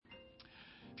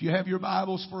If you have your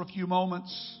Bibles for a few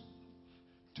moments,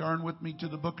 turn with me to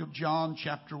the book of John,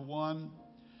 chapter 1.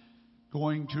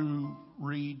 Going to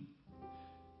read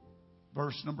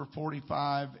verse number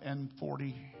 45 and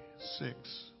 46,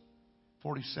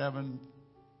 47,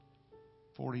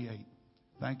 48.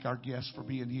 Thank our guests for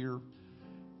being here.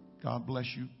 God bless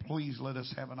you. Please let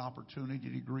us have an opportunity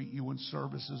to greet you when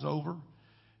service is over.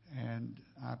 And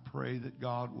I pray that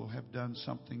God will have done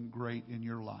something great in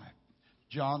your life.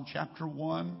 John chapter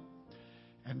 1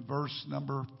 and verse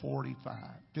number 45.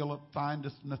 Philip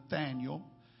findeth Nathanael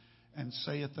and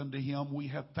saith unto him, We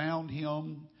have found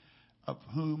him of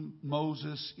whom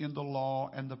Moses in the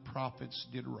law and the prophets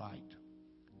did write,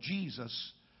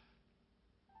 Jesus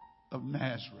of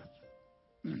Nazareth,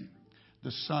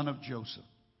 the son of Joseph.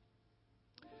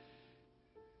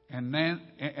 And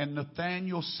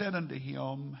Nathanael said unto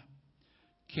him,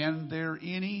 Can there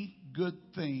any good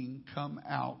thing come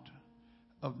out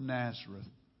of Nazareth?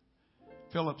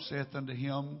 Philip saith unto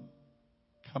him,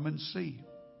 Come and see.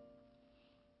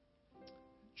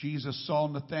 Jesus saw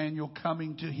Nathanael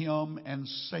coming to him and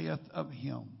saith of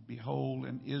him, Behold,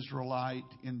 an Israelite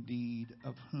indeed,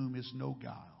 of whom is no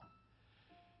guile.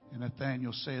 And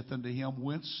Nathanael saith unto him,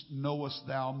 Whence knowest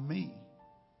thou me?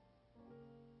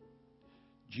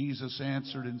 Jesus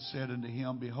answered and said unto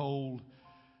him, Behold,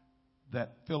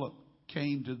 that Philip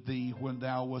came to thee when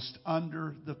thou wast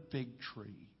under the fig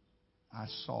tree. I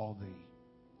saw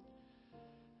thee.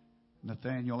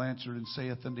 Nathanael answered and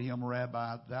saith unto him,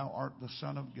 Rabbi, thou art the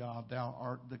Son of God, thou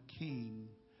art the King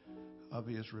of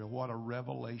Israel. What a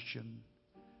revelation.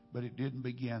 But it didn't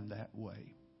begin that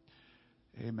way.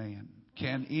 Amen.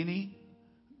 Can any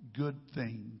good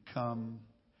thing come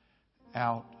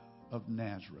out of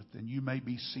Nazareth? And you may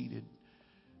be seated.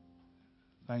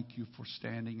 Thank you for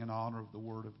standing in honor of the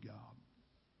Word of God.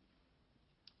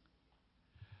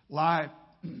 Life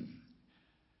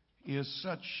is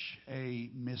such a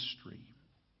mystery.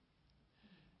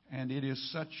 And it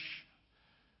is such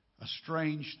a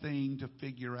strange thing to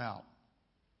figure out.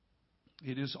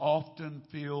 It is often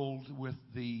filled with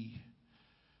the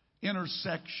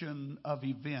intersection of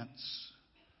events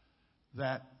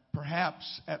that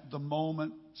perhaps at the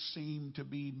moment seem to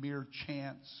be mere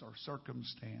chance or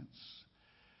circumstance.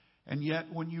 And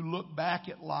yet when you look back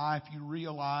at life, you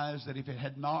realize that if it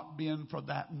had not been for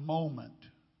that moment,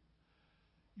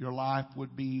 your life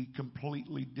would be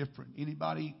completely different.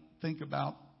 Anybody think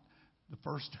about the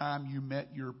first time you met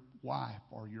your wife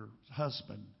or your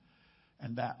husband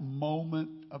and that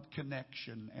moment of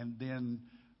connection, and then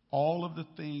all of the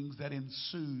things that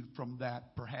ensued from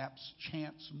that perhaps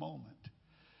chance moment?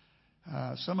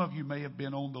 Some of you may have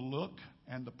been on the look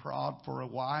and the prod for a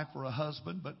wife or a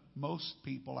husband, but most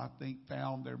people, I think,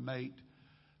 found their mate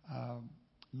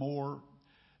more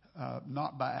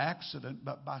not by accident,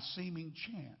 but by seeming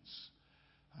chance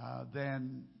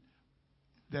than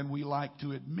we like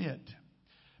to admit.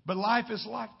 But life is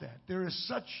like that. There is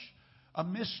such a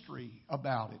mystery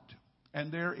about it,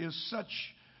 and there is such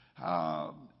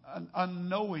an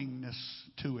unknowingness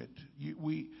to it.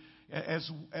 We,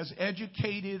 as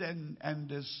educated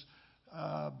and as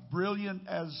brilliant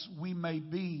as we may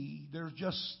be, there's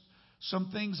just some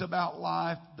things about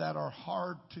life that are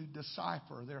hard to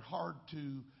decipher. They're hard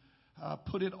to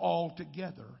put it all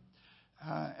together.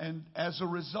 And as a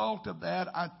result of that,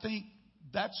 I think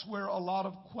that's where a lot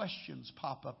of questions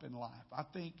pop up in life. I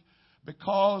think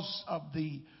because of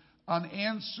the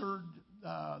unanswered,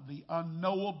 the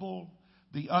unknowable,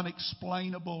 the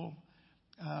unexplainable,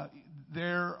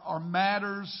 there are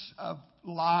matters of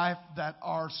life that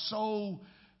are so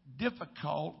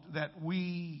difficult that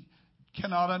we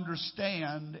cannot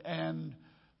understand. And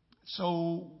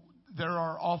so there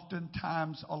are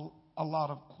oftentimes a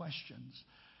lot of questions.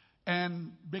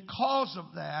 And because of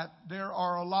that, there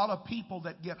are a lot of people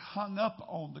that get hung up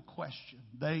on the question.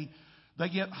 They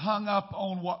get hung up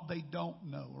on what they don't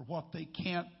know or what they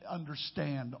can't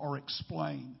understand or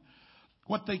explain,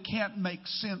 what they can't make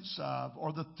sense of,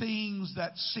 or the things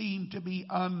that seem to be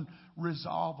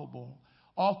unresolvable.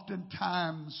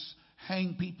 Oftentimes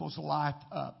hang people's life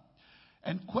up.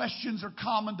 And questions are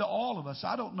common to all of us.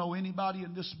 I don't know anybody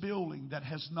in this building that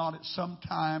has not at some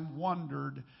time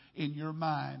wondered in your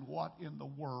mind, what in the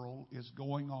world is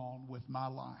going on with my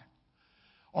life?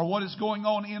 Or what is going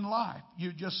on in life?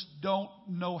 You just don't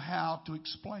know how to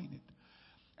explain it.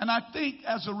 And I think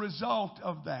as a result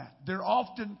of that, there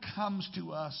often comes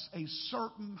to us a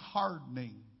certain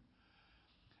hardening.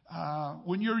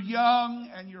 When you're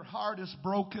young and your heart is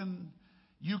broken,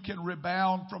 you can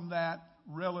rebound from that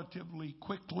relatively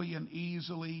quickly and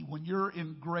easily. When you're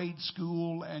in grade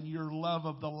school and your love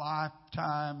of the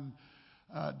lifetime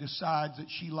decides that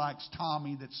she likes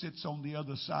Tommy that sits on the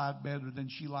other side better than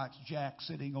she likes Jack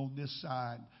sitting on this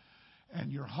side.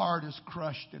 And your heart is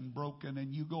crushed and broken,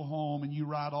 and you go home and you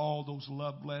write all those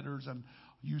love letters and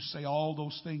you say all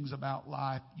those things about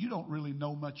life. You don't really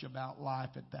know much about life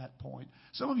at that point.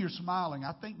 Some of you are smiling.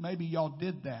 I think maybe y'all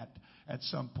did that at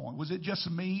some point. Was it just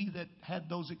me that had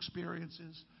those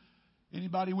experiences?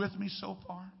 Anybody with me so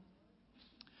far?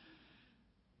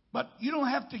 But you don't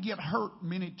have to get hurt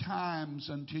many times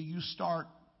until you start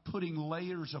putting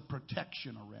layers of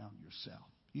protection around yourself.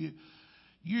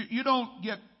 You don't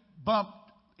get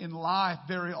bumped in life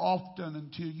very often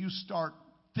until you start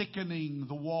thickening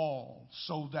the wall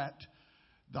so that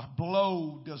the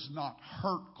blow does not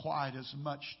hurt quite as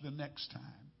much the next time.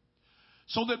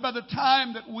 So that by the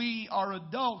time that we are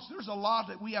adults, there's a lot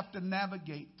that we have to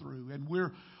navigate through. And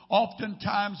we're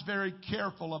oftentimes very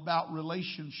careful about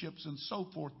relationships and so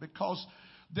forth, because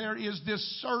there is this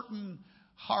certain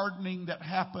hardening that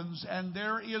happens, and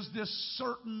there is this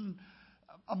certain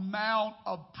amount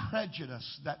of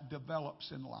prejudice that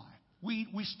develops in life. We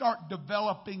start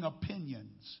developing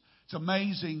opinions. It's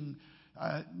amazing.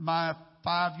 My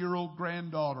 5-year-old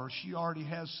granddaughter, she already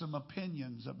has some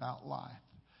opinions about life.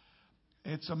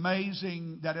 It's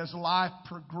amazing that as life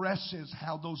progresses,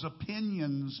 how those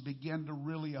opinions begin to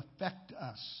really affect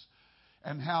us,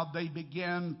 and how they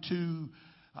begin to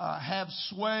have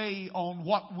sway on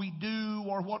what we do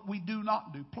or what we do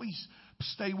not do. Please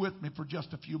stay with me for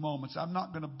just a few moments. I'm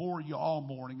not going to bore you all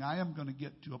morning. I am going to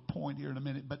get to a point here in a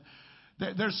minute. But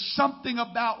there's something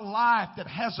about life that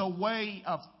has a way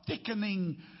of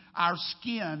thickening our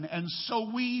skin. And so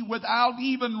we, without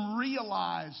even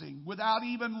realizing, without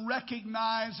even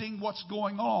recognizing what's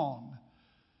going on,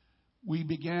 we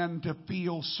begin to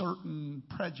feel certain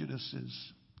prejudices.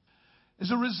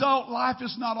 As a result, life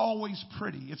is not always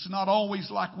pretty. It's not always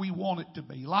like we want it to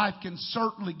be. Life can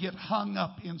certainly get hung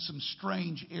up in some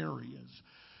strange areas.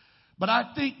 But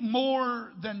I think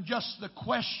more than just the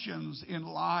questions in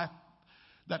life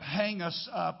that hang us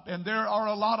up, and there are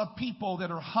a lot of people that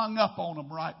are hung up on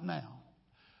them right now.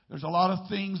 There's a lot of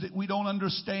things that we don't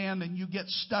understand, and you get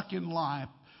stuck in life.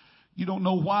 You don't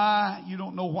know why. You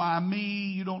don't know why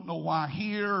me. You don't know why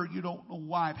here. You don't know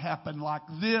why it happened like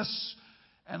this.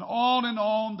 And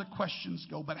on the questions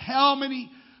go. But how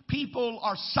many people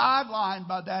are sidelined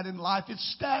by that in life?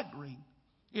 It's staggering.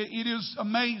 It is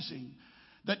amazing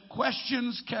that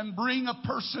questions can bring a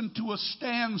person to a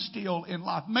standstill in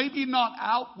life. Maybe not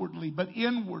outwardly, but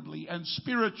inwardly and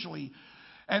spiritually.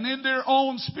 And in their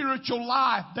own spiritual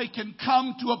life, they can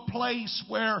come to a place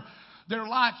where their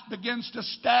life begins to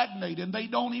stagnate and they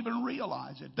don't even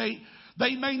realize it.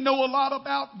 They may know a lot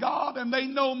about God, and they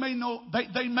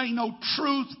may know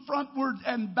truth frontward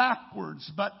and backwards,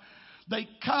 but they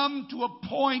come to a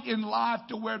point in life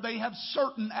to where they have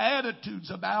certain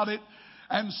attitudes about it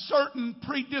and certain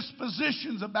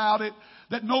predispositions about it,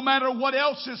 that no matter what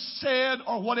else is said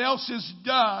or what else is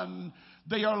done,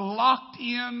 they are locked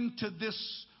into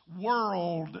this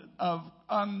world of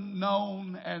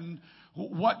unknown and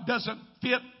what doesn't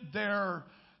fit their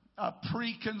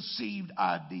preconceived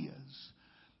ideas.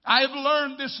 I have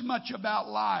learned this much about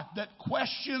life, that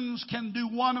questions can do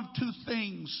one of two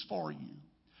things for you.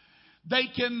 They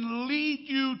can lead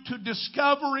you to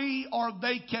discovery, or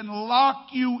they can lock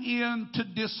you into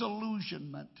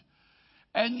disillusionment.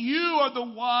 And you are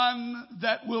the one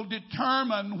that will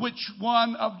determine which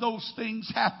one of those things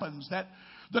happens. That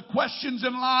the questions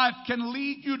in life can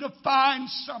lead you to find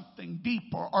something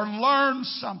deeper, or learn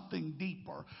something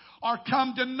deeper, or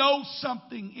come to know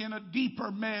something in a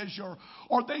deeper measure.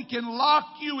 Or they can lock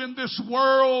you in this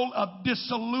world of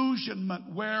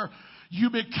disillusionment where you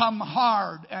become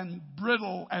hard and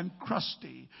brittle and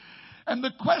crusty. And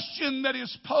the question that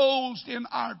is posed in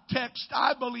our text,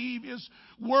 I believe, is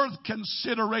worth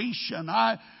consideration.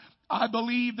 I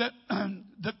believe that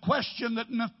the question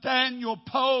that Nathanael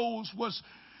posed was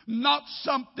not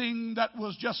something that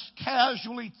was just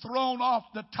casually thrown off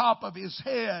the top of his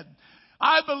head.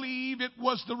 I believe it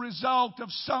was the result of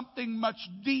something much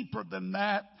deeper than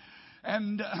that.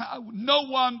 And no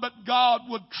one but God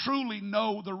would truly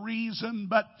know the reason.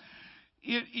 But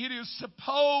it is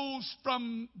supposed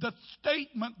from the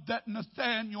statement that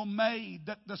Nathanael made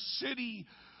that the city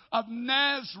of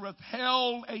Nazareth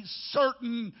held a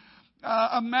certain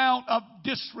amount of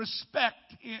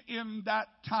disrespect in that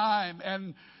time.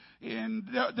 And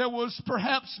there was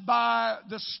perhaps by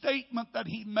the statement that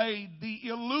he made the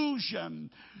illusion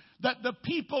that the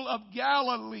people of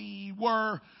Galilee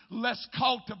were less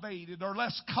cultivated or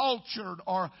less cultured,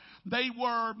 or they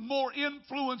were more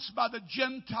influenced by the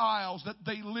Gentiles that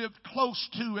they lived close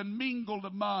to and mingled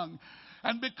among.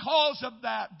 And because of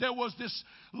that, there was this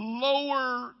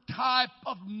lower type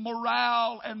of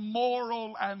morale and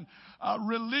moral and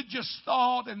religious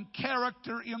thought and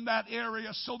character in that area,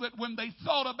 so that when they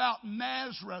thought about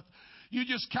Nazareth, you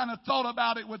just kind of thought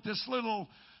about it with this little,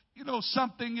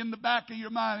 something in the back of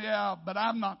your mind. Yeah, but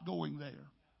I'm not going there.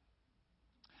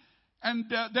 And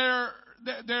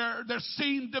there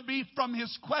seemed to be, from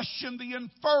his question, the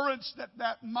inference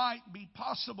that might be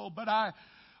possible. But I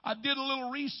did a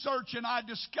little research, and I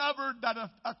discovered that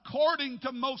according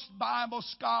to most Bible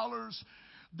scholars,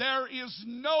 there is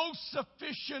no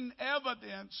sufficient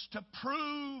evidence to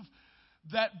prove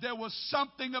that there was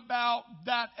something about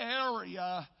that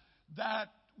area that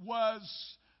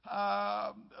was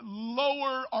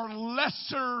lower or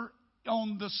lesser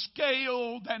on the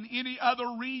scale than any other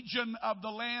region of the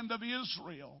land of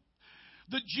Israel.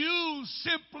 The Jews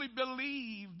simply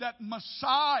believed that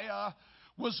Messiah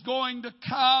was going to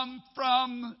come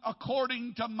from,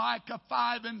 according to Micah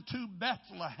 5:2,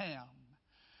 Bethlehem.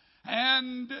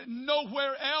 And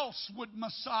nowhere else would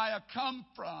Messiah come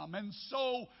from. And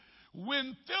so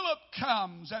when Philip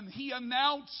comes and he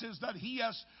announces that he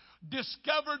has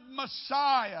discovered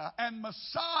Messiah, and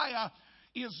Messiah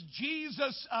is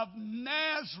Jesus of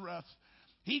Nazareth,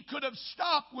 he could have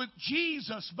stopped with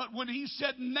Jesus, but when he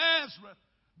said Nazareth,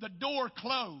 the door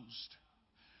closed.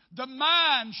 The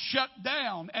mind shut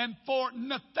down. And for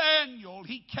Nathanael,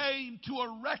 he came to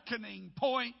a reckoning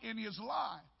point in his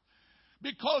life.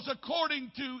 Because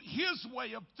according to his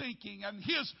way of thinking and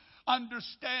his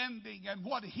understanding and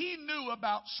what he knew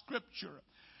about Scripture,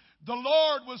 the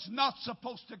Lord was not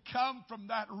supposed to come from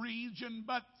that region,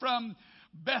 but from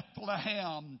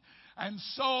Bethlehem. And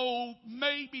so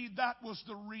maybe that was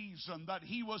the reason that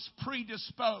he was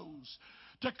predisposed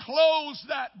to close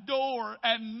that door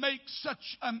and make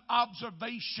such an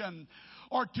observation,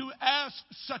 or to ask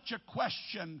such a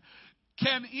question: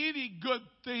 can any good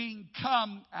thing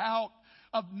come out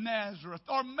of Nazareth?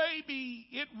 Or maybe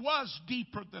it was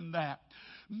deeper than that.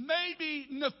 Maybe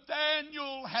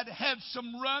Nathanael had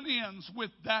some run-ins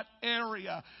with that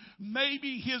area.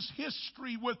 Maybe his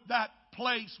history with that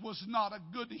place was not a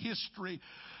good history.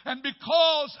 And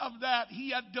because of that,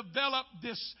 he had developed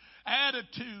this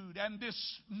attitude and this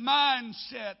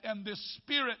mindset and this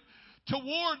spirit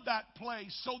toward that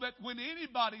place, so that when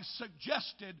anybody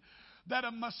suggested that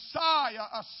a Messiah,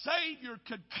 a Savior,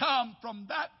 could come from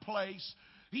that place,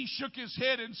 he shook his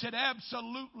head and said,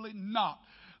 absolutely not.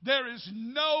 There is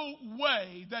no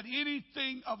way that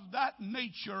anything of that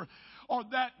nature or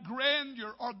that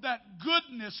grandeur or that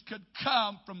goodness could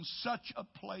come from such a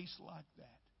place like that.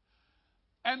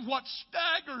 And what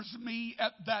staggers me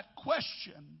at that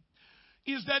question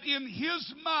is that in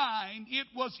his mind it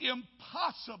was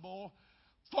impossible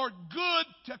for good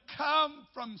to come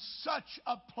from such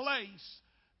a place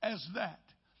as that.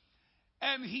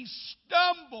 And he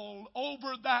stumbled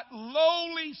over that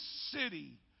lowly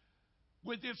city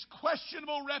with its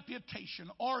questionable reputation,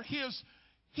 or his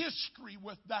history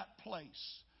with that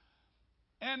place.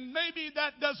 And maybe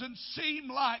that doesn't seem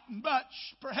like much.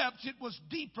 Perhaps it was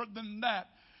deeper than that.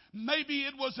 Maybe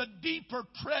it was a deeper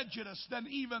prejudice than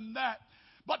even that.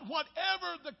 But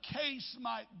whatever the case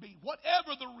might be,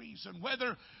 whatever the reason,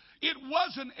 whether it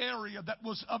was an area that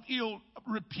was of ill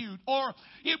repute, or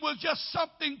it was just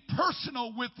something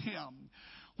personal with him,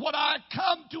 what I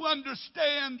come to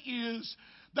understand is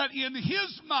that in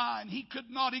his mind, he could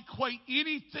not equate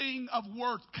anything of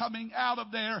worth coming out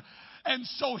of there. And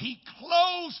so he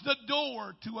closed the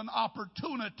door to an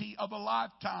opportunity of a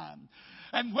lifetime.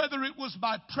 And whether it was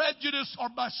by prejudice or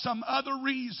by some other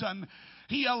reason,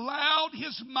 he allowed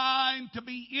his mind to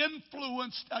be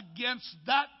influenced against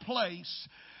that place.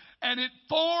 And it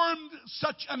formed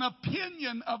such an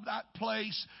opinion of that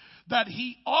place that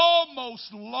he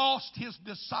almost lost his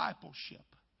discipleship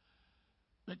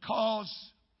because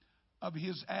of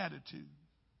his attitude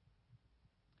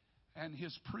and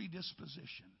his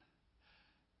predisposition.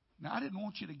 Now, I didn't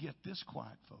want you to get this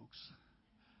quiet, folks.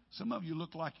 Some of you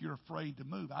look like you're afraid to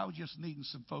move. I was just needing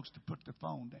some folks to put their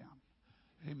phone down.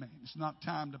 Amen. It's not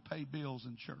time to pay bills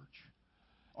in church,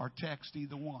 or text,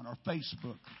 either one, or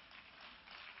Facebook.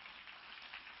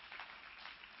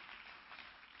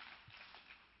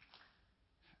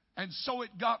 And so it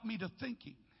got me to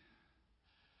thinking.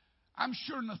 I'm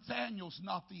sure Nathanael's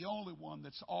not the only one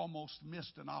that's almost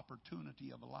missed an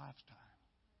opportunity of a lifetime.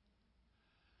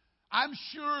 I'm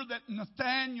sure that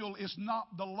Nathanael is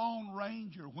not the Lone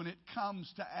Ranger when it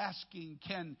comes to asking,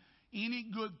 can any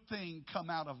good thing come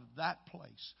out of that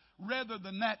place? Rather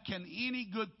than that, can any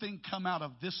good thing come out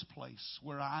of this place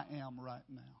where I am right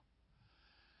now?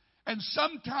 And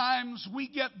sometimes we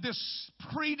get this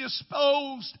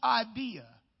predisposed idea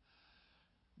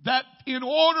that in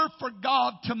order for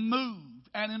God to move,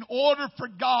 and in order for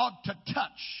God to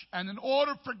touch, and in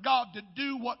order for God to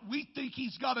do what we think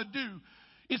He's got to do,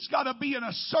 it's got to be in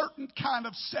a certain kind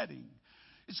of setting.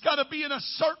 It's got to be in a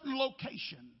certain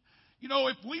location. You know,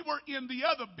 if we were in the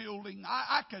other building,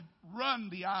 I could run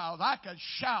the aisles, I could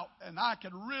shout, and I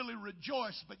could really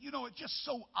rejoice. But, you know, it's just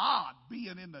so odd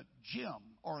being in a gym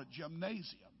or a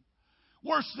gymnasium.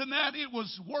 Worse than that, it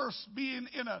was worse being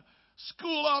in a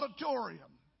school auditorium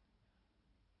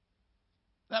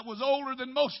that was older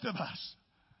than most of us.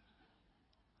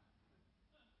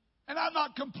 And I'm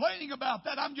not complaining about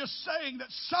that. I'm just saying that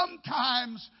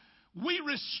sometimes we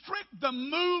restrict the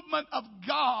movement of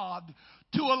God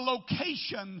to a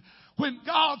location when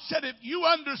God said, if you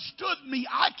understood me,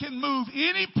 I can move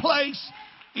any place,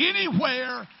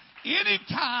 anywhere,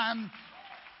 anytime,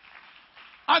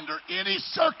 under any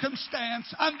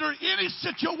circumstance, under any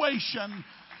situation.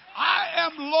 I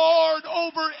am Lord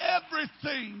over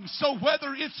everything. So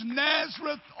whether it's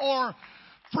Nazareth or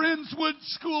Friendswood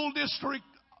School District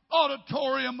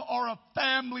Auditorium or a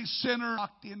family center,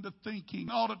 locked into thinking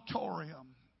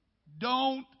auditorium,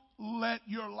 don't let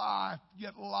your life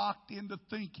get locked into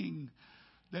thinking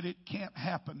that it can't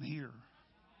happen here.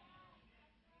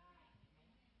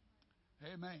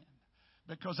 Amen.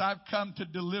 Because I've come to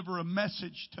deliver a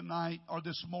message tonight or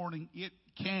this morning. It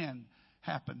can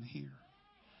happen here.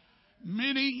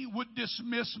 Many would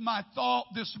dismiss my thought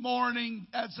this morning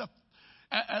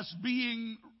as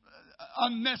being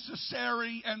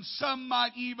unnecessary, and some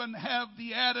might even have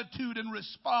the attitude and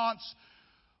response,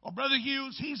 "Oh, Brother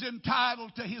Hughes, he's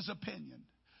entitled to his opinion."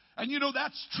 And you know,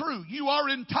 that's true. You are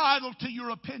entitled to your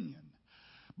opinion.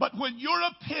 But when your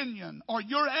opinion or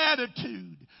your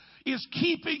attitude is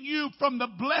keeping you from the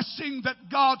blessing that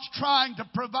God's trying to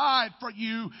provide for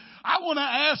you, I want to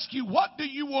ask you, what do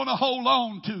you want to hold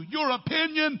on to? Your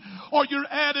opinion or your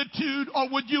attitude? Or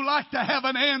would you like to have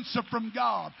an answer from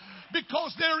God?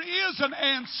 Because there is an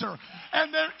answer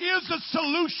and there is a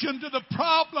solution to the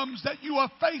problems that you are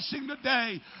facing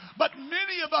today. But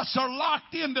many of us are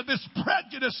locked into this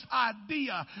prejudiced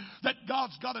idea that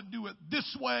God's got to do it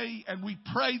this way, and we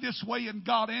pray this way and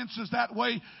God answers that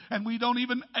way, and we don't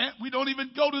even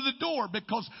go to the door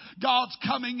because God's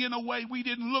coming in a way we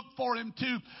didn't look for Him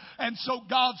to. And so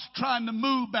God's trying to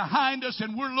move behind us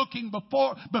and we're looking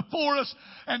before us,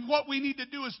 and what we need to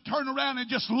do is turn around and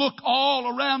just look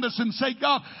all around us and say,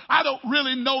 God, I don't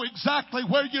really know exactly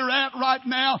where you're at right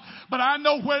now, but I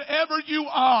know wherever you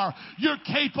are, you're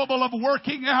capable of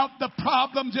working out the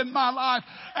problems in my life,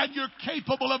 and you're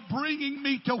capable of bringing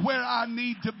me to where I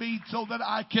need to be so that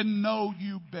I can know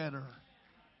you better.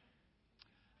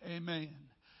 Amen.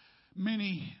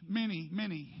 Many, many,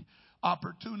 many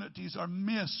opportunities are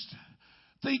missed.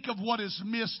 Think of what is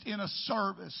missed in a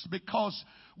service because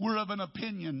we're of an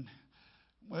opinion.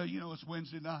 Well, you know, it's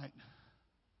Wednesday night.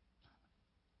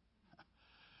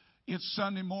 It's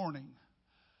Sunday morning.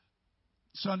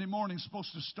 Sunday morning is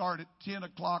supposed to start at 10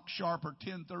 o'clock sharp or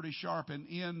 10:30 sharp and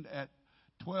end at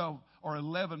 12 or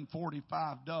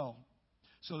 11:45 dull,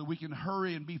 so that we can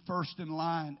hurry and be first in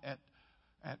line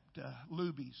at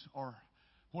Luby's or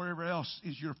wherever else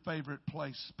is your favorite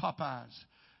place, Popeyes.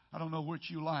 I don't know which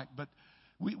you like, but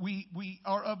we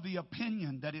are of the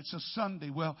opinion that it's a Sunday.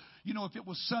 Well, you know, if it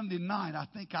was Sunday night, I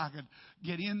think I could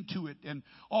get into it. And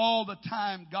all the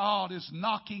time God is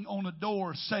knocking on a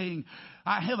door saying,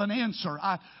 I have an answer.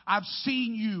 I've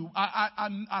seen you.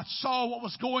 I saw what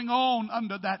was going on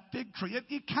under that fig tree.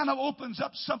 It kind of opens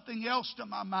up something else to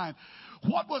my mind.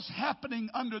 What was happening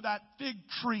under that fig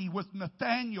tree with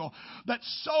Nathanael that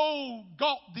so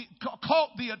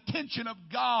caught the attention of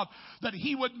God that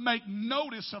He would make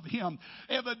notice of him?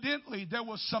 Evidently, there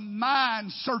was some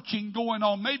mind searching going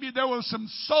on. Maybe there was some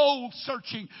soul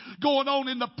searching going on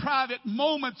in the private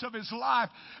moments of his life.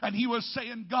 And he was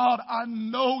saying, God, I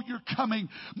know you're coming.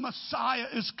 Messiah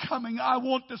is coming. I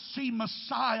want to see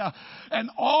Messiah.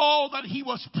 And all that he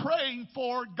was praying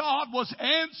for, God was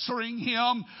answering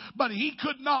him, but he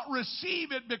could not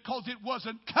receive it because it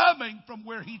wasn't coming from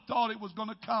where he thought it was going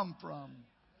to come from.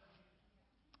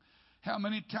 How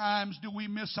many times do we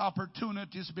miss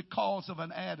opportunities because of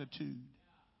an attitude?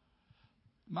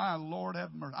 My Lord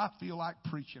have mercy. I feel like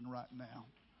preaching right now.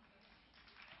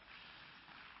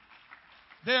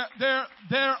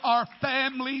 There are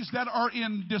families that are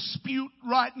in dispute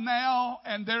right now,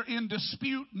 and they're in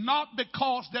dispute not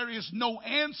because there is no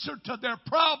answer to their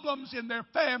problems in their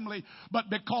family, but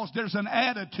because there's an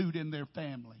attitude in their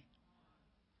family.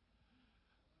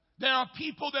 There are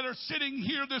people that are sitting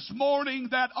here this morning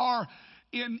that are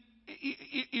in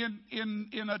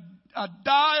in a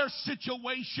dire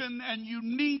situation and you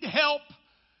need help,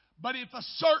 but if a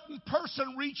certain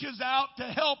person reaches out to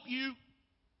help you,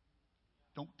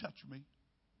 don't touch me.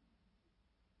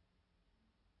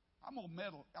 I'm going to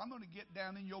meddle. I'm going to get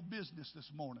down in your business this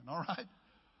morning, all right?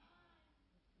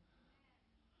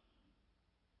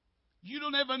 You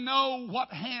don't ever know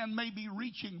what hand may be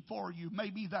reaching for you.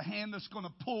 Maybe the hand that's going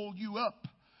to pull you up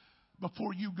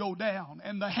before you go down.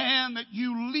 And the hand that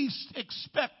you least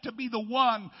expect to be the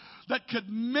one that could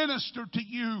minister to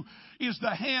you is the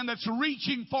hand that's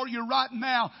reaching for you right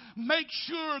now. Make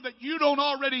sure that you don't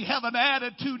already have an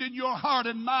attitude in your heart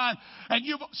and mind. And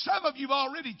some of you have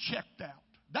already checked out.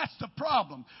 That's the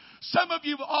problem. Some of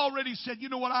you have already said, you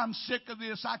know what, I'm sick of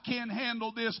this. I can't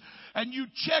handle this. And you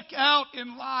check out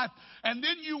in life, and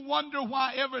then you wonder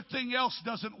why everything else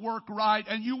doesn't work right.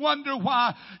 And you wonder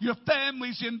why your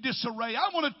family's in disarray. I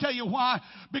want to tell you why.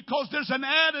 Because there's an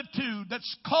attitude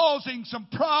that's causing some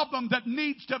problem that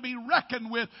needs to be reckoned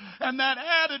with. And that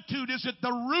attitude is at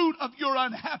the root of your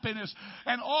unhappiness.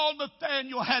 And all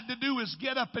Nathaniel had to do is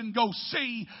get up and go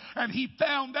see. And he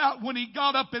found out when he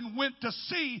got up and went to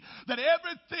see that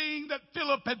everything that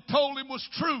Philip had told him was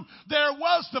true. There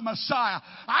was the Messiah.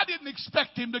 I didn't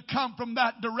expect him to come from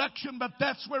that direction, but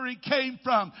that's where he came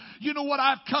from. You know what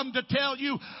I've come to tell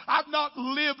you? I've not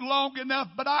lived long enough,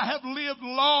 but I have lived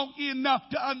long enough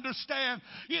to understand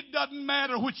it doesn't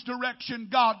matter which direction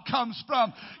God comes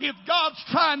from. If God's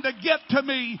trying to get to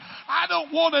me, I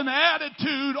don't want an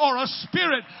attitude or a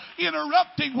spirit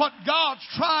interrupting what God's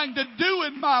trying to do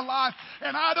in my life,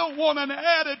 and I don't want an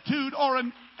attitude or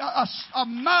a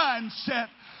mindset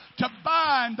to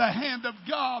bind the hand of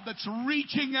God that's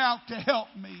reaching out to help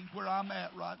me where I'm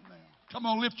at right now. Come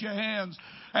on, lift your hands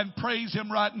and praise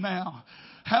Him right now.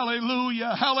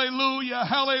 Hallelujah, hallelujah,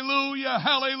 hallelujah,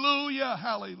 hallelujah,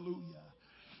 hallelujah.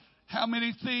 How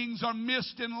many things are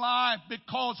missed in life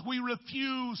because we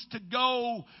refuse to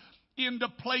go into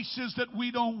places that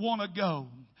we don't want to go?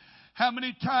 How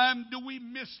many times do we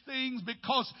miss things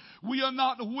because we are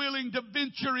not willing to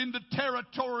venture into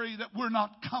territory that we're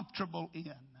not comfortable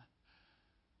in?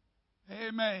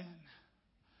 Amen.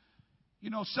 You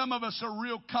know, some of us are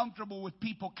real comfortable with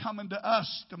people coming to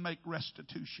us to make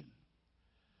restitution.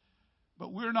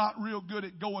 But we're not real good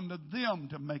at going to them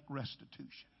to make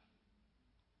restitution.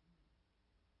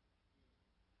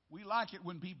 We like it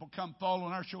when people come fall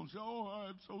on our shoulders. Oh,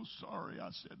 I'm so sorry I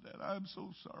said that. I'm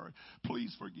so sorry.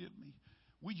 Please forgive me.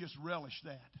 We just relish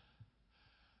that.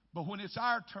 But when it's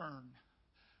our turn,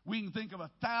 we can think of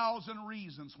 1,000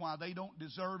 reasons why they don't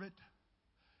deserve it.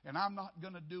 And I'm not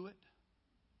going to do it.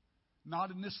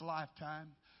 Not in this lifetime.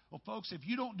 Well, folks, if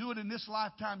you don't do it in this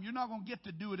lifetime, you're not going to get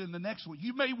to do it in the next one.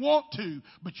 You may want to,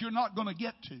 but you're not going to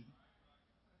get to.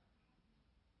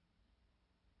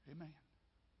 Amen.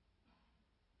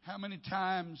 How many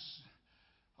times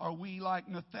are we like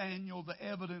Nathaniel? The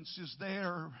evidence is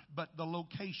there, but the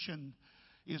location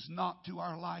is not to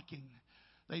our liking.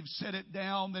 They've set it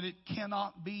down that it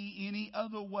cannot be any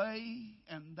other way,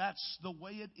 and that's the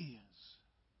way it is.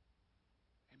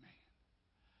 Amen.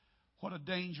 What a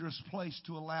dangerous place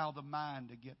to allow the mind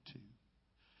to get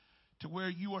to where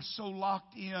you are so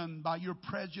locked in by your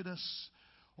prejudice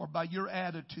or by your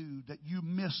attitude that you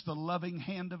miss the loving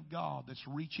hand of God that's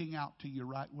reaching out to you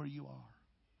right where you are,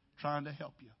 trying to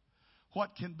help you.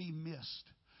 What can be missed?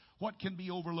 What can be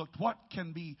overlooked? What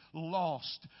can be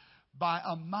lost by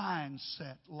a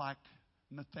mindset like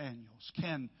Nathaniel's?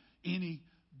 Can any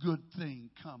good thing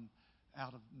come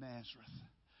out of Nazareth?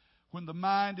 When the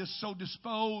mind is so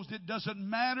disposed, it doesn't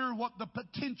matter what the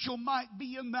potential might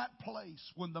be in that place.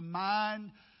 When the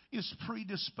mind is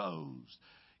predisposed,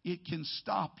 it can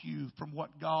stop you from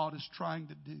what God is trying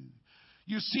to do.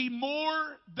 You see,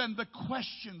 more than the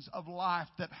questions of life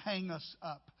that hang us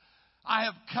up, I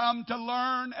have come to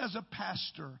learn as a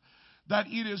pastor that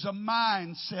it is a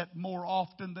mindset more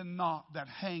often than not that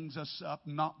hangs us up,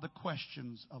 not the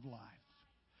questions of life.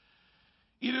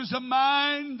 It is a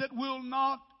mind that will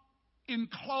not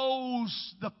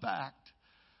enclose the fact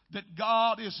that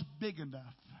God is big enough.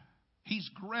 He's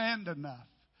grand enough.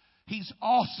 He's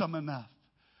awesome enough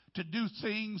to do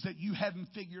things that you haven't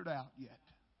figured out yet.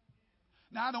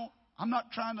 Now, I'm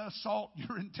not trying to assault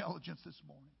your intelligence this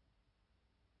morning.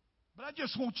 But I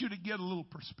just want you to get a little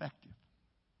perspective.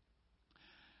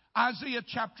 Isaiah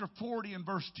chapter 40 and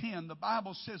verse 10, the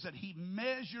Bible says that He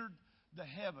measured the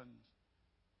heavens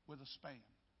with a span.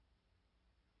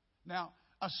 Now,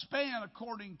 a span,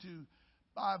 according to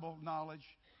Bible knowledge,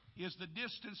 is the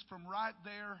distance from right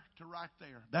there to right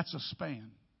there. That's a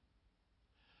span.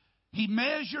 He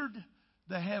measured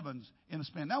the heavens in a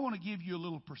span. Now I want to give you a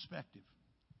little perspective.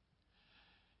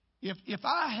 If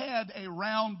I had a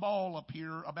round ball up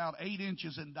here about 8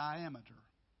 inches in diameter,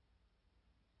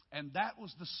 and that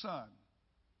was the sun,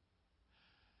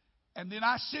 and then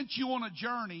I sent you on a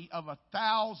journey of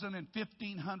 1,000 and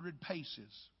 1,500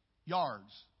 paces,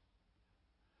 yards,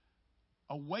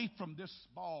 away from this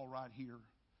ball right here,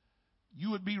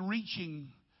 you would be reaching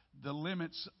the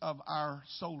limits of our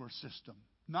solar system.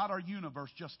 Not our universe,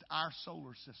 just our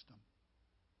solar system.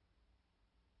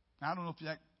 Now, I don't know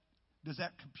if does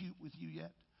that compute with you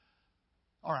yet?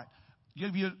 All right.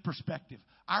 Give you a perspective.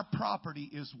 Our property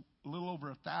is a little over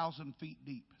 1,000 feet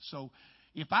deep. So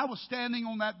if I was standing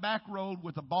on that back road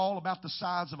with a ball about the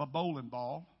size of a bowling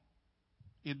ball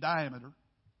in diameter,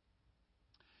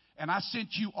 and I sent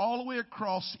you all the way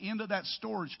across into that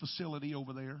storage facility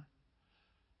over there,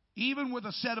 even with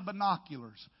a set of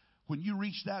binoculars, when you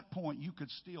reach that point, you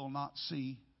could still not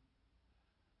see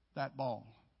that ball.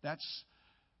 That's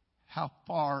how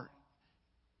far,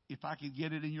 if I could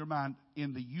get it in your mind,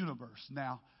 in the universe.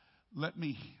 Now, let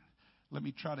me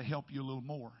try to help you a little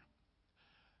more.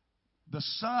 The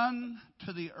sun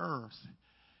to the earth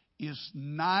is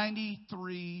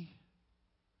 93,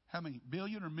 how many,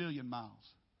 billion or million miles?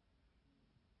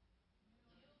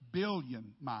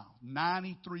 Billion miles.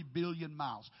 93 billion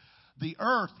miles. The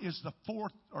earth is the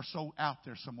fourth or so out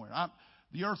there somewhere.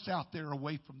 The earth's out there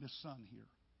away from this sun here.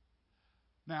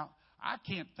 Now, I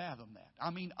can't fathom that. I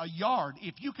mean, a yard,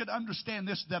 if you could understand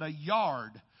this, that a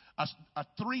yard, a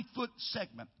 3-foot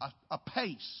segment, a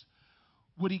pace,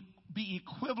 would be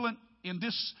equivalent in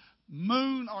this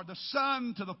moon or the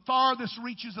sun to the farthest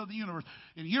reaches of the universe.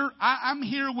 And I'm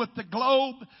here with the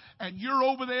globe, and you're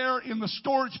over there in the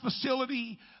storage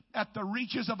facility at the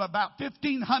reaches of about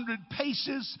 1,500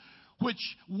 paces,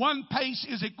 which one pace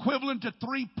is equivalent to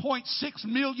 3.6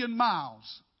 million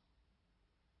miles.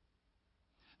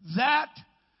 That,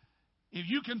 if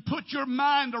you can put your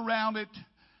mind around it,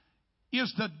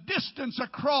 is the distance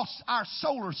across our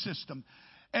solar system.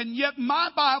 And yet my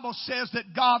Bible says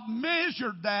that God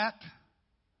measured that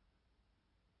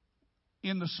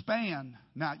in the span.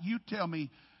 Now, you tell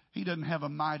me He doesn't have a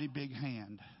mighty big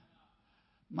hand.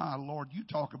 My Lord, you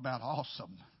talk about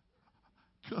awesome.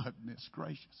 Goodness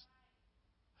gracious.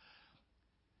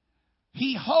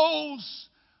 He holds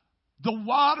the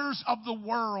waters of the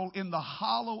world in the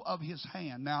hollow of His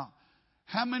hand. Now,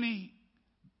 how many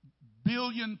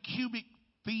billion cubic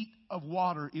feet of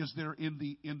water is there in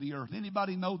the earth?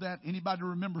 Anybody know that? Anybody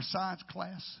remember science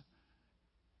class?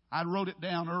 I wrote it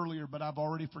down earlier, but I've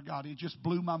already forgot. It just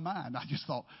blew my mind. I just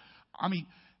thought, I mean,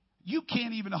 you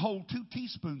can't even hold 2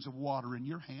 teaspoons of water in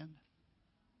your hand.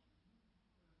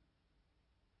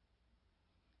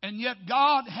 And yet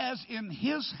God has in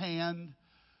His hand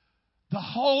the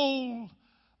whole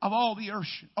of all the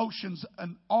oceans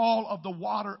and all of the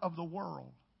water of the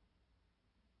world.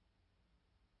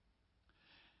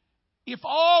 If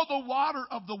all the water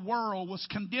of the world was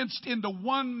condensed into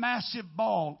one massive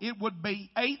ball, it would be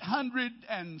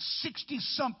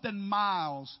 860-something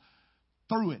miles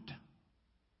through it.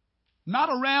 Not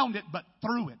around it, but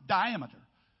through it, diameter.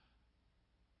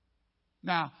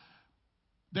 Now,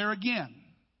 there again,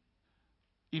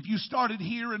 if you started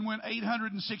here and went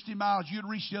 860 miles, you'd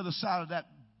reach the other side of that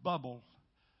bubble.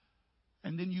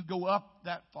 And then you go up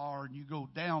that far and you go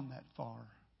down that far.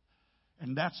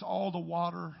 And that's all the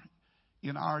water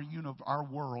in our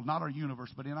world, not our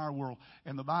universe, but in our world.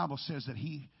 And the Bible says that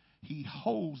He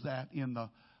holds that in the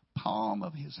palm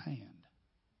of His hand.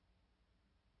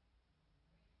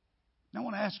 Now I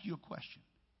want to ask you a question.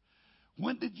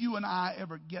 When did you and I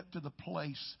ever get to the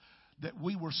place that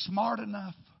we were smart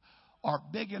enough or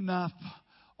big enough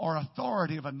or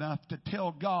authoritative enough to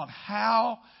tell God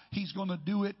how He's going to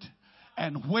do it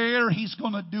and where He's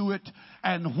going to do it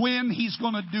and when He's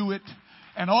going to do it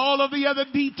and all of the other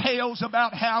details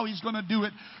about how He's going to do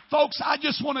it? Folks, I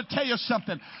just want to tell you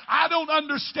something. I don't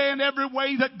understand every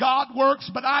way that God works,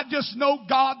 but I just know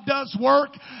God does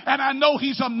work, and I know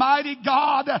He's a mighty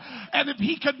God. And if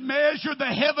He could measure the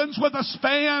heavens with a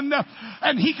span,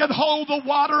 and He could hold the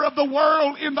water of the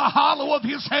world in the hollow of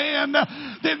His hand,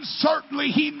 then certainly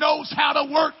He knows how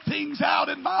to work things out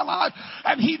in my life,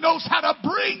 and He knows how to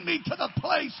bring me to the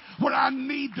place where I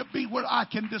need to be, where I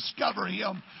can discover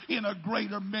Him in a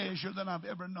greater measure than I've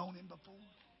ever known Him before.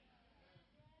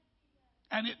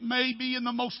 And it may be in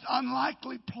the most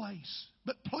unlikely place.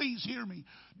 But please hear me.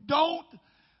 Don't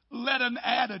let an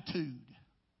attitude,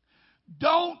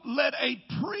 don't let a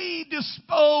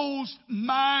predisposed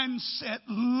mindset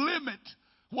limit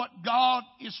what God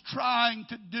is trying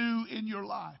to do in your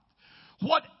life.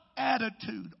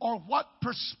 attitude or what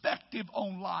perspective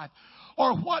on life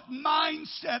or what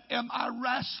mindset am I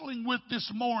wrestling with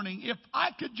this morning, if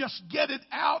I could just get it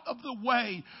out of the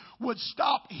way, would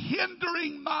stop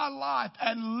hindering my life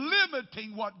and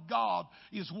limiting what God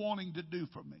is wanting to do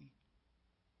for me.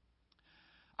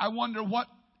 I wonder what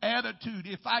attitude,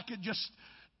 if I could just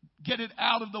get it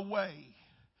out of the way,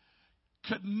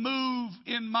 could move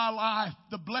in my life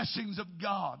the blessings of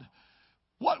God.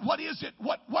 What is it?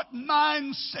 What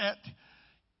mindset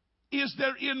is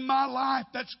there in my life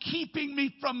that's keeping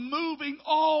me from moving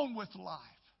on with life?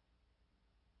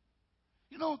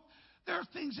 You know, there are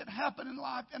things that happen in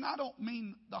life, and I don't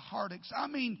mean the heartaches. I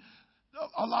mean,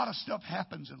 a lot of stuff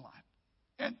happens in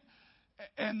life.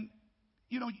 And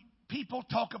you know, people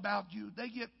talk about you.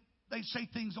 They say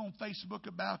things on Facebook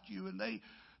about you, and they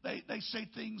say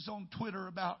things on Twitter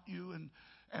about you,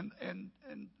 and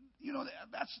you know,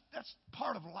 that's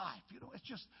part of life. You know, it's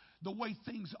just the way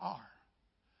things are.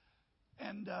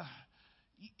 And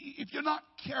if you're not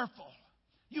careful,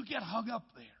 you get hung up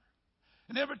there.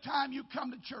 And every time you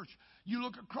come to church, you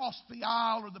look across the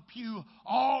aisle or the pew,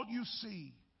 all you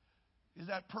see is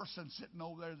that person sitting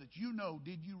over there that you know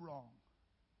did you wrong.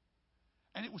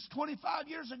 And it was 25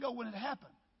 years ago when it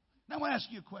happened. Now I want to ask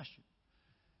you a question.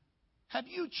 Have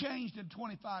you changed in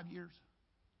 25 years?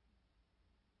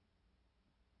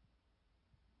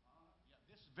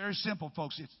 This is very simple,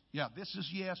 folks. This is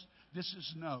yes, this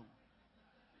is no.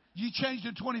 You changed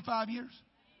in 25 years?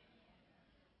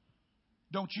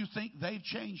 Don't you think they've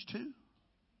changed too?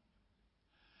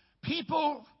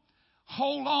 People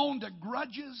hold on to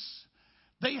grudges.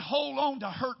 They hold on to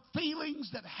hurt feelings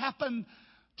that happened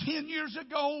 10 years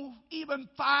ago, even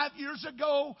 5 years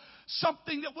ago.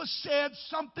 Something that was said,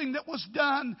 something that was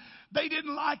done. They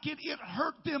didn't like it. It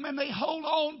hurt them, and they hold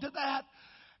on to that.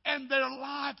 And their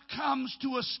life comes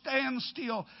to a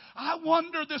standstill. I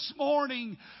wonder this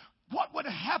morning, what would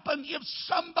happen if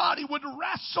somebody would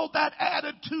wrestle that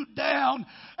attitude down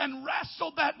and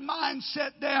wrestle that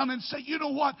mindset down and say, you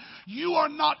know what? You are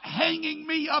not hanging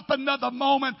me up another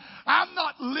moment. I'm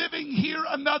not living here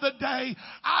another day.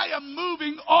 I am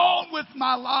moving on with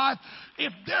my life.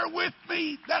 If they're with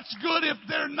me, that's good. If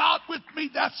they're not with me,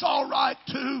 that's all right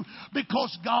too.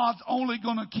 Because God's only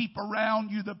going to keep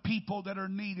around you the people that are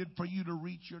needed for you to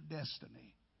reach your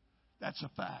destiny. That's a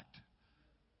fact.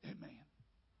 Amen.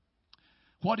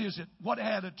 What is it? What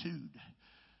attitude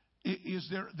is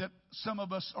there that some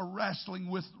of us are wrestling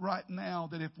with right now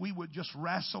that if we would just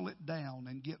wrestle it down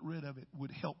and get rid of it would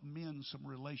help mend some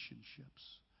relationships,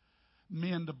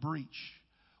 mend a breach?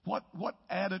 What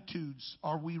attitudes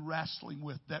are we wrestling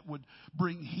with that would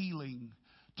bring healing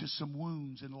to some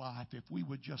wounds in life if we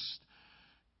would just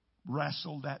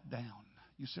wrestle that down?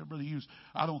 You said, Brother Hughes,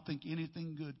 I don't think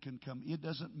anything good can come. It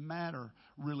doesn't matter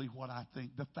really what I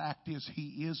think. The fact is,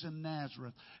 He is in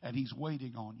Nazareth and He's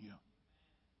waiting on you.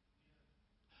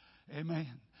 Amen.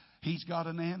 He's got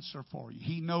an answer for you.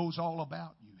 He knows all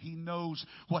about you. He knows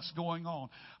what's going on.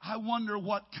 I wonder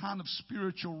what kind of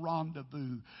spiritual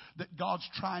rendezvous that God's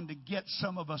trying to get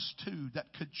some of us to that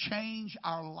could change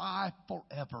our life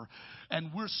forever.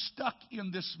 And we're stuck in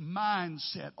this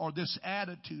mindset or this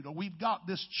attitude, or we've got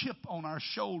this chip on our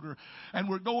shoulder, and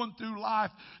we're going through life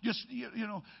just,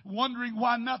 wondering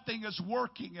why nothing is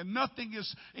working and nothing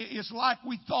is like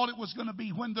we thought it was going to be.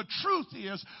 When the truth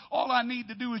is, all I need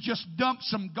to do is just dump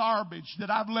some garbage that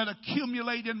I've let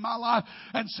accumulate in my life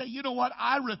and say, you know what?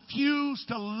 I refuse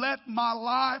to let my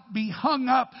life be hung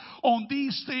up on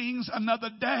these things another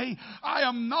day. I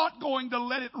am not going to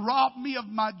let it rob me of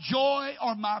my joy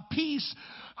or my peace.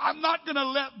 I'm not going to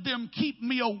let them keep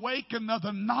me awake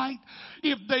another night.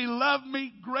 If they love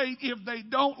me, great. If they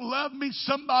don't love me,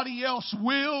 somebody else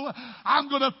will. I'm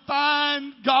going to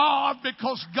find God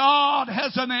because God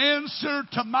has an answer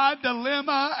to my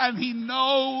dilemma, and He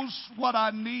knows what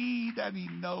I need, and He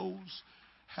knows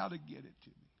how to get it to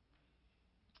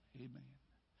me. Amen.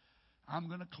 I'm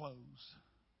going to close.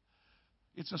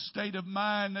 It's a state of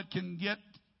mind that can get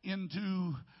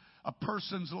into a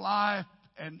person's life,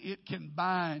 and it can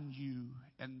bind you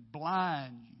and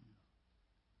blind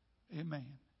you. Amen.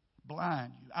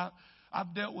 Blind you.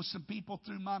 I've dealt with some people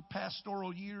through my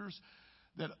pastoral years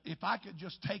that if I could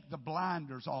just take the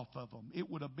blinders off of them, it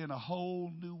would have been a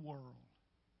whole new world.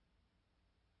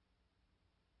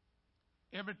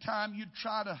 Every time you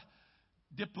try to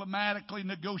diplomatically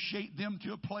negotiate them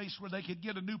to a place where they could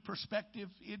get a new perspective,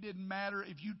 it didn't matter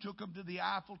if you took them to the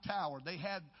Eiffel Tower. They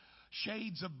had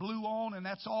shades of blue on, and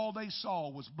that's all they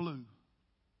saw was blue.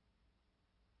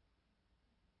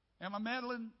 Am I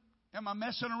meddling? Am I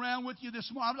messing around with you this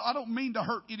morning? I don't mean to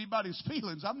hurt anybody's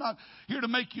feelings. I'm not here to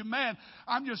make you mad.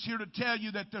 I'm just here to tell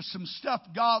you that there's some stuff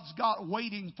God's got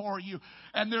waiting for you.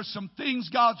 And there's some things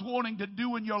God's wanting to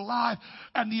do in your life.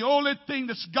 And the only thing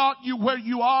that's got you where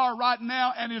you are right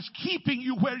now and is keeping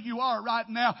you where you are right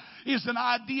now is an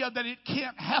idea that it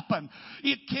can't happen.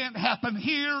 It can't happen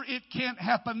here. It can't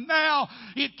happen now.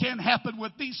 It can't happen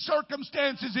with these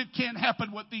circumstances. It can't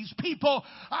happen with these people.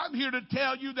 I'm here to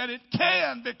tell you that it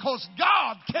can, because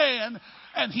God can,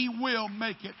 and He will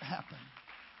make it happen.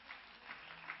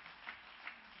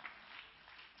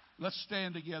 Let's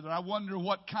stand together. I wonder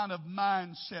what kind of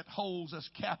mindset holds us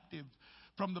captive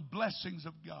from the blessings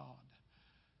of God,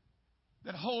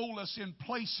 that hold us in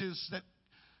places that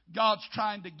God's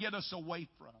trying to get us away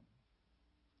from.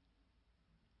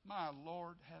 My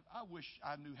Lord, I wish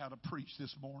I knew how to preach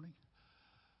this morning.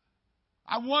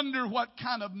 I wonder what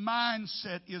kind of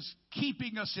mindset is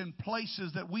keeping us in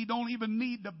places that we don't even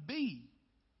need to be.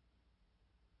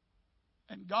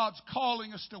 And God's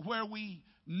calling us to where we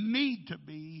need to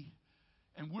be,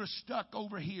 and we're stuck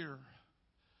over here.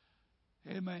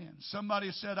 Amen. Somebody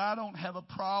said, I don't have a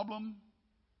problem.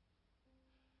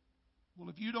 Well,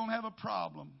 if you don't have a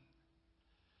problem,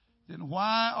 then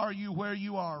why are you where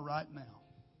you are right now?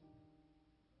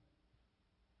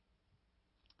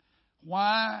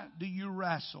 Why do you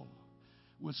wrestle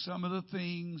with some of the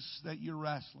things that you're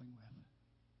wrestling with?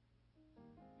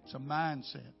 It's a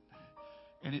mindset.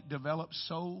 And it develops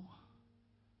so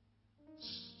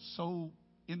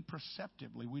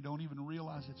imperceptibly, we don't even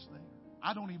realize it's there.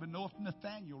 I don't even know if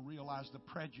Nathaniel realized the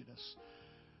prejudice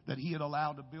that he had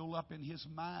allowed to build up in his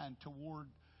mind toward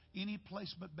any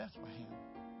place but Bethlehem.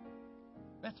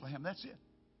 Bethlehem, that's it.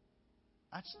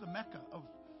 That's the Mecca of,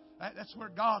 that's where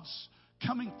God's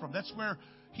coming from. That's where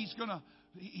He's gonna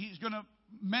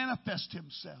manifest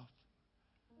Himself.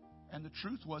 And the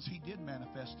truth was, He did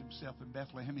manifest Himself in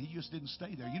Bethlehem. He just didn't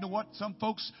stay there. You know what? Some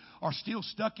folks are still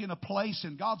stuck in a place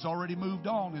and God's already moved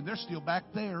on and they're still back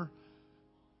there.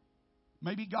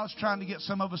 Maybe God's trying to get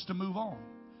some of us to move on.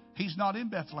 He's not in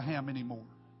Bethlehem anymore.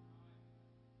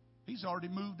 He's already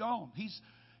moved on.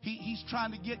 He's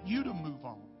trying to get you to move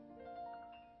on.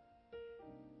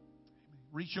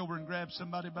 Reach over and grab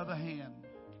somebody by the hand.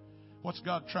 What's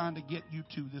God trying to get you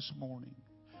to this morning?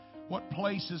 What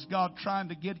place is God trying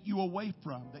to get you away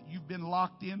from that you've been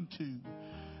locked into?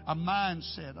 A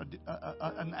mindset,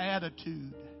 an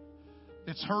attitude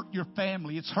that's hurt your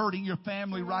family. It's hurting your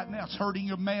family right now. It's hurting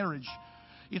your marriage.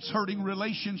 It's hurting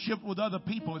relationship with other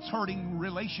people. It's hurting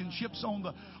relationships on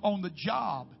the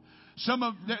job.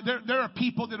 There are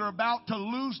people that are about to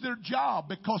lose their job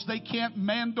because they can't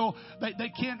handle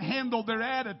their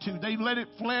attitude. They let it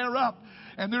flare up.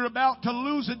 And they're about to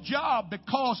lose a job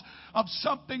because of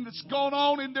something that's gone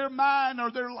on in their mind or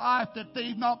their life that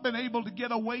they've not been able to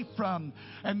get away from.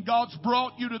 And God's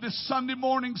brought you to this Sunday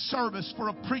morning service for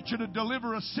a preacher to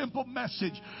deliver a simple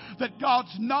message that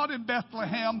God's not in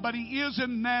Bethlehem, but He is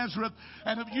in Nazareth.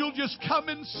 And if you'll just come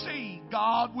and see,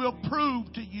 God will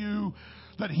prove to you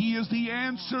that He is the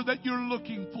answer that you're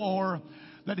looking for,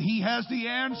 that He has the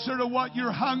answer to what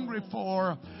you're hungry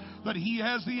for, that He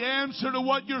has the answer to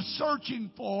what you're searching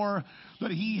for,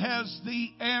 that He has the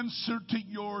answer to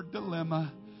your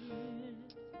dilemma.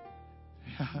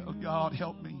 Oh, God,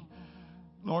 help me.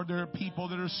 Lord, there are people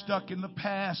that are stuck in the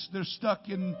past. They're stuck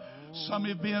in some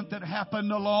event that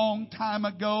happened a long time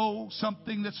ago,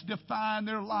 something that's defined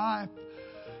their life.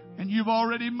 And you've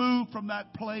already moved from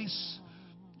that place.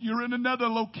 You're in another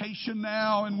location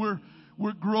now, and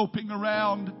we're groping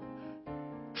around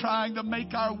trying to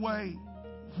make our way,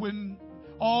 when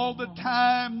all the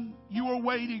time you were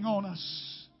waiting on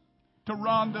us to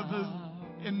rendezvous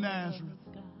in Nazareth,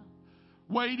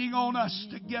 waiting on us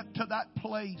to get to that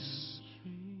place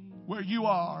where you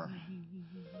are,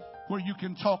 where you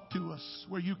can talk to us,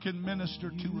 where you can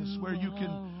minister to us, where you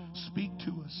can speak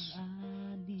to us.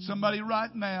 Somebody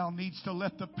right now needs to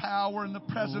let the power and the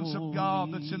presence of God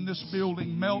that's in this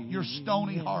building melt your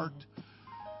stony heart.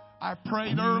 I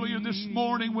prayed earlier this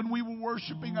morning when we were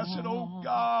worshiping. I said, oh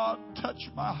God, touch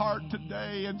my heart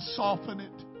today and soften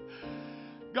it.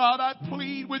 God, I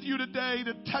plead with you today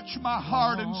to touch my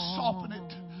heart and soften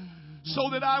it, so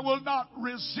that I will not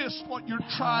resist what you're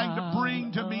trying to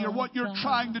bring to me, or what you're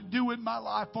trying to do in my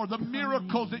life, or the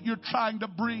miracles that you're trying to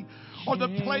bring, or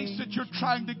the place that you're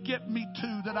trying to get me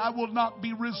to, that I will not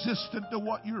be resistant to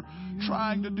what you're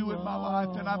trying to do in my life.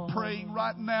 And I'm praying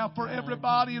right now for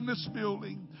everybody in this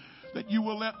building that you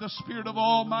will let the Spirit of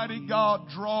Almighty God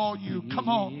draw you. Come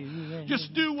on.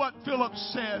 Just do what Philip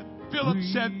said. Philip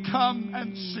said, come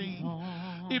and see.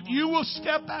 If you will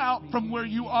step out from where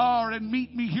you are and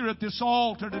meet me here at this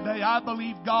altar today, I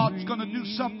believe God's going to do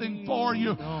something for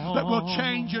you that will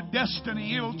change your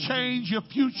destiny. It'll change your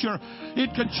future.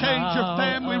 It could change your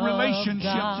family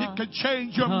relationships. It could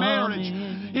change your marriage.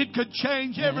 It could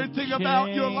change everything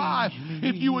about your life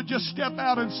if you would just step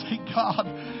out and say, God,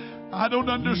 I don't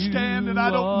understand and I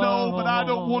don't know, but I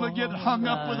don't want to get hung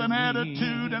up with an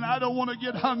attitude, and I don't want to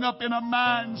get hung up in a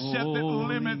mindset that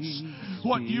limits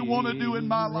what you want to do in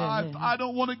my life. I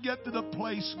don't want to get to the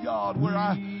place, God, where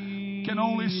I can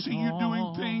only see you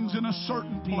doing things in a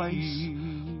certain place.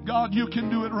 God, you can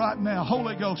do it right now.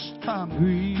 Holy Ghost, come.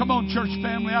 Come on, church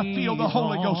family. I feel the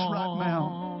Holy Ghost right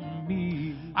now.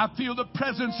 I feel the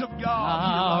presence of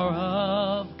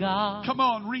God here. Come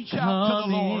on, reach out to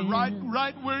the Lord.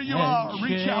 Right where you are,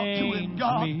 reach out to Him.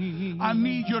 God, I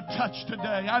need your touch today.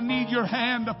 I need your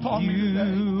hand upon me today.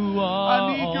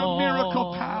 I need your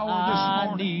miracle power this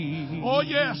morning. Oh,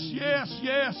 yes, yes,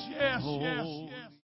 yes, yes, yes.